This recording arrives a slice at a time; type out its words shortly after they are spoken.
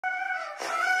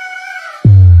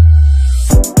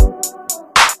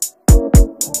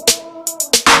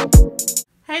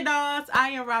Hey dolls, I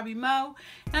am Robbie Mo,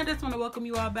 and I just want to welcome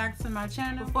you all back to my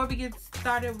channel. Before we get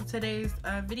started with today's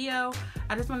video,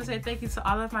 I just want to say thank you to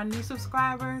all of my new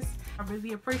subscribers. I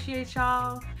really appreciate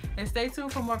y'all, and stay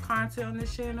tuned for more content on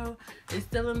this channel. It's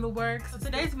still in the works. So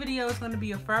today's video is going to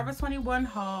be a Forever 21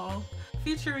 haul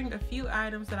featuring a few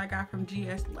items that I got from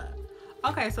GS Love.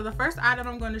 Okay, so the first item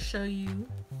I'm going to show you,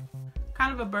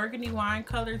 kind of a burgundy wine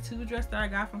color 2 dress that I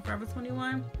got from Forever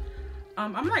 21.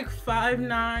 I'm like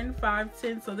 5'9",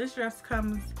 5'10", so this dress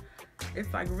comes,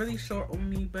 it's like really short on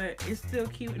me, but it's still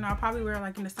cute, and I'll probably wear it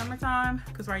like in the summertime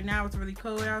because right now it's really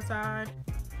cold outside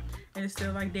and it's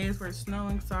still like days where it's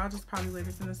snowing, so I'll just probably wear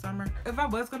this in the summer. If I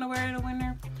was gonna wear it in the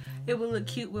winter, it would look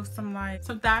cute with some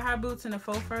thigh-high boots and a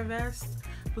faux fur vest.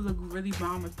 It would look really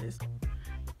bomb with this.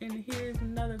 And here's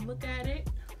another look at it.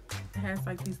 It has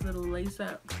like these little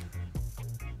lace-up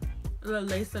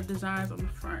designs on the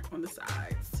front, on the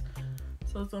sides.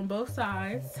 So it's on both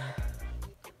sides.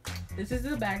 This is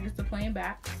the back, it's the plain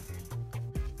back.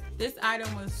 This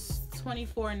item was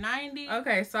 $24.90.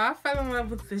 Okay, so I fell in love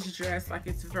with this dress. Like,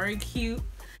 it's very cute.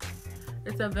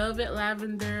 It's a velvet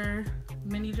lavender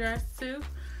mini dress too,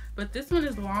 but this one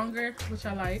is longer, which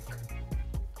I like.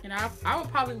 And I would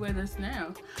probably wear this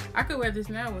now. I could wear this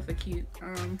now with a cute,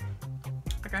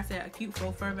 like I said, a cute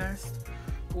faux fur vest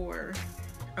or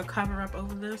a cover up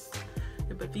over this.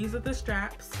 But these are the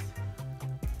straps.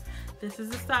 This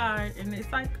is the side, and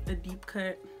it's like a deep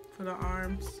cut for the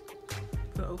arms,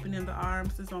 for opening the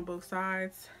arms. It's on both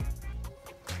sides.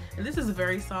 And this is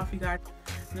very soft, you guys.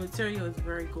 The material is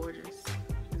very gorgeous.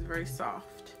 It's very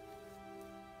soft.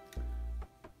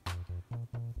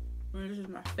 And this is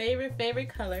my favorite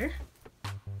color.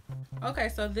 Okay,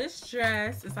 so this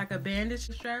dress is like a bandage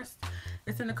dress.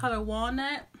 It's in the color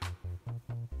Walnut.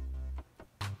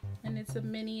 And it's a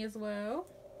mini as well.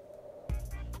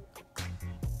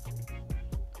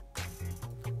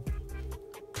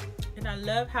 And I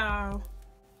love how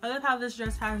this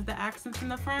dress has the accents in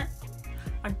the front,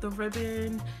 like the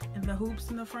ribbon and the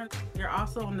hoops in the front. They're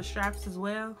also on the straps as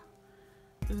well.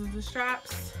 This is the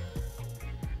straps,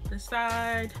 the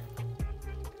side,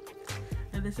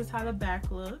 and this is how the back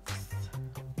looks.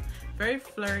 Very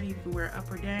flirty. You can wear it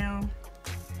up or down.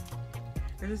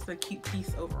 This is a cute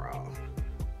piece overall.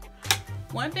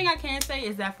 One thing I can say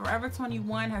is that Forever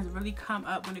 21 has really come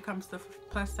up when it comes to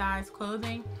plus size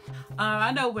clothing.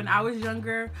 I know when I was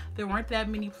younger, there weren't that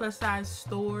many plus size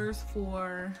stores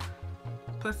for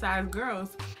plus size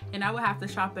girls, and I would have to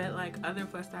shop at like other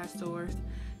plus size stores,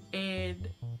 and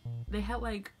they had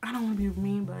like, I don't want to be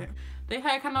mean, but they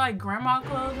had kind of like grandma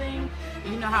clothing.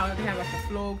 And you know how they have like the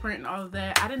floral print and all of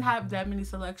that. I didn't have that many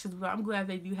selections, but I'm glad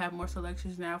they do have more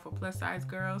selections now for plus size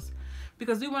girls,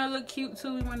 because we want to look cute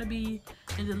too. We want to be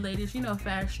in the latest, you know,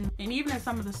 fashion. And even in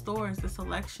some of the stores, the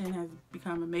selection has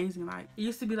become amazing. Like, it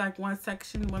used to be like one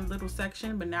little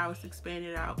section, but now it's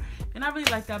expanded out. And I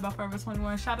really like that about Forever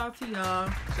 21. Shout out to y'all.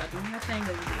 Y'all doing your thing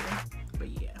over there. But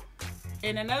yeah.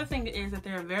 And another thing is that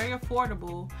they're very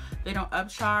affordable. They don't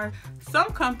upcharge. Some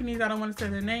companies, I don't want to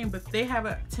say their name, but they have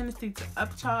a tendency to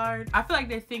upcharge. I feel like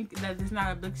they think that there's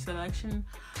not a big selection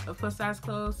of plus size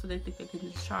clothes, so they think they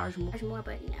can just charge more.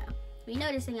 But no, we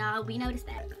noticing, y'all. We noticed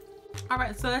that. All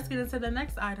right, so let's get into the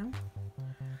next item.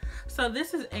 So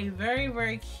this is a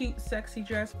very cute, sexy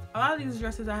dress. A lot of these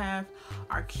dresses I have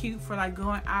are cute for like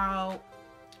going out.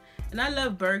 And I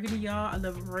love burgundy, y'all. I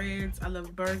love reds. I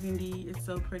love burgundy. It's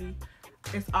so pretty.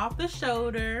 It's off the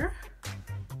shoulder.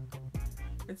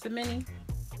 It's a mini.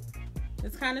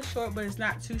 It's kind of short, but it's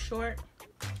not too short.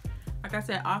 Like I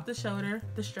said, off the shoulder,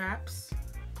 the straps.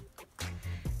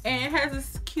 And it has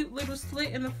this cute little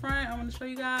slit in the front. I want to show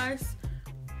you guys.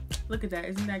 Look at that.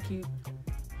 Isn't that cute?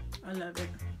 I love it.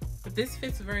 But this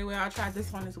fits very well. I tried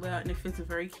this one as well, and it fits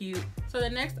very cute. So the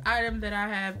next item that I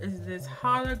have is this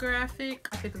holographic,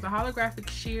 I think it's a holographic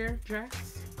sheer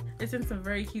dress. It's in some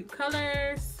very cute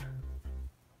colors.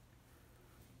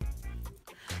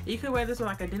 You could wear this with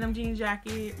like a denim jean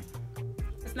jacket.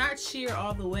 It's not sheer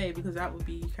all the way because that would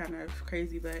be kind of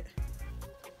crazy, but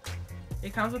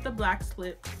it comes with a black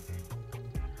slip.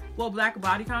 Well, black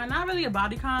bodycon. Not really a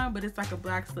bodycon, but it's like a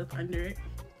black slip under it.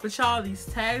 But y'all, these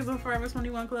tags on Forever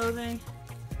 21 clothing,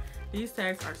 these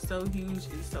tags are so huge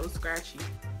and so scratchy.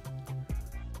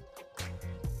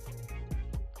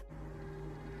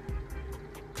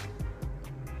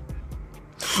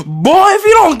 Boy, if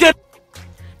you don't get.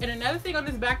 And another thing on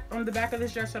the back of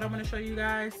this dress that I'm going to show you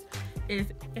guys is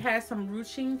it has some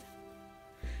ruching.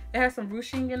 It has some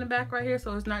ruching in the back right here,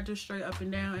 so it's not just straight up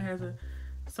and down. It has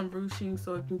some ruching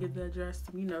so it can give the dress,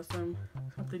 you know,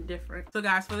 something different. So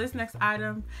guys, for this next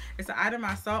item, it's an item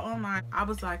I saw online. I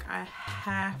was like, I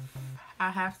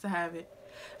have to have it.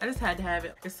 I just had to have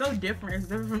it. It's so different. It's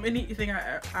different from anything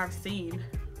I've seen.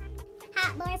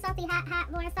 Hot, boring, softy,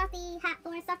 hot, boring, softy, hot,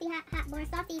 boring, softy, hot, boring,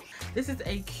 softy. This is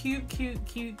a cute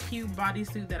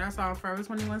bodysuit that I saw on Forever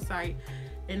 21 site,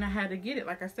 and I had to get it.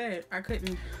 Like I said, I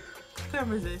couldn't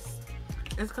resist.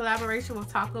 It's a collaboration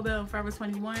with Taco Bell and Forever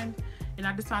 21, and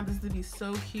I just found this to be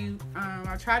so cute.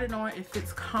 I tried it on. It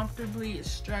fits comfortably.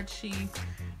 It's stretchy.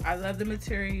 I love the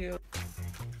material.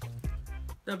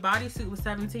 The bodysuit was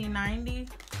 $17.90.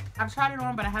 I've tried it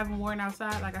on, but I haven't worn it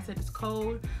outside. Like I said, it's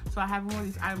cold, so I haven't worn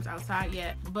these items outside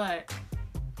yet. But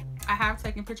I have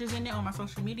taken pictures in it on my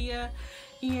social media.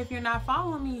 And if you're not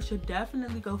following me, you should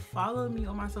definitely go follow me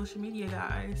on my social media,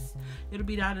 guys. It'll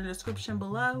be down in the description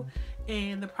below.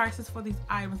 And the prices for these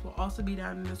items will also be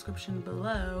down in the description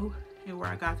below and where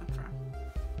I got them from.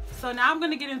 So now I'm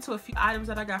going to get into a few items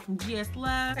that I got from GS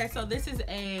Love. Okay, so this is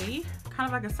a kind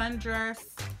of like a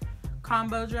sundress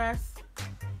combo dress.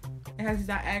 It has these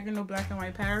diagonal black and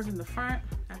white patterns in the front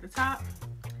at the top.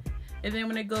 And then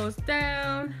when it goes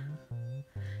down,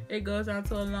 it goes down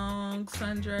to a long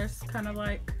sundress, kind of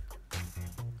like.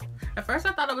 At first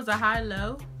I thought it was a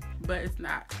high-low, but it's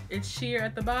not. It's sheer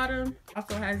at the bottom.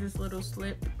 Also has this little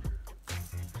slip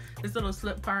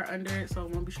part under it, so it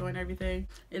won't be showing everything.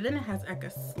 And then it has like a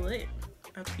slit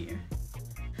up here.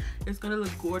 It's gonna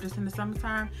look gorgeous in the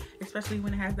summertime, especially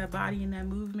when it has that body and that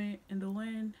movement in the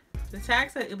wind. The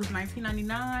tag said it was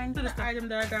 $19.99. So this item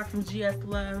that I got from GS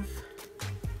Love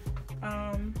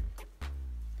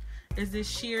is this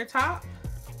sheer top.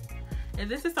 And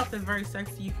this is something very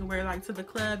sexy. You can wear like to the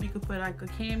club. You can put like a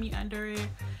cami under it.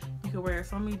 You can wear it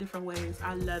so many different ways.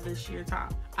 I love this sheer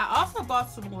top. I also bought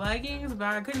some leggings, but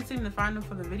I couldn't seem to find them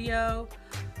for the video.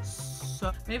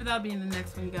 So maybe that'll be in the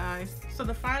next one, guys. So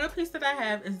the final piece that I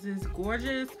have is this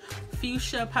gorgeous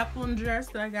fuchsia peplum dress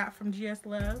that I got from GS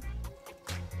Love.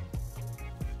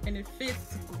 And it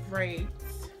fits great.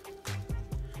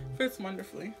 Fits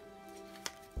wonderfully.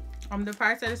 The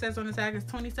price that it says on the tag is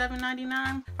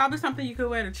 $27.99. Probably something you could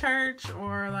wear to church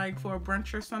or like for a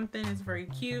brunch or something. It's very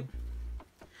cute.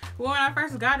 Well, when I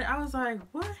first got it, I was like,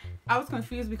 what? I was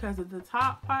confused because of the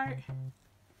top part.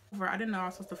 I didn't know I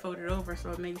was supposed to fold it over, so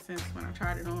it made sense when I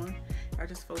tried it on. I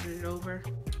just folded it over.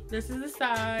 This is the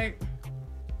side.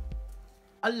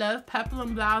 I love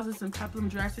peplum blouses and peplum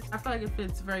dresses. I feel like it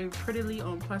fits very prettily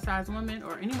on plus size women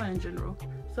or anyone in general.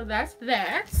 So that's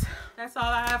that. That's all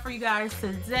I have for you guys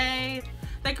today.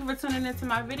 Thank you for tuning into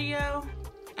my video.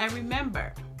 And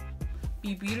remember,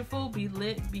 be beautiful, be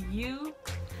lit, be you.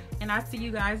 And I'll see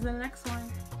you guys in the next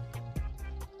one.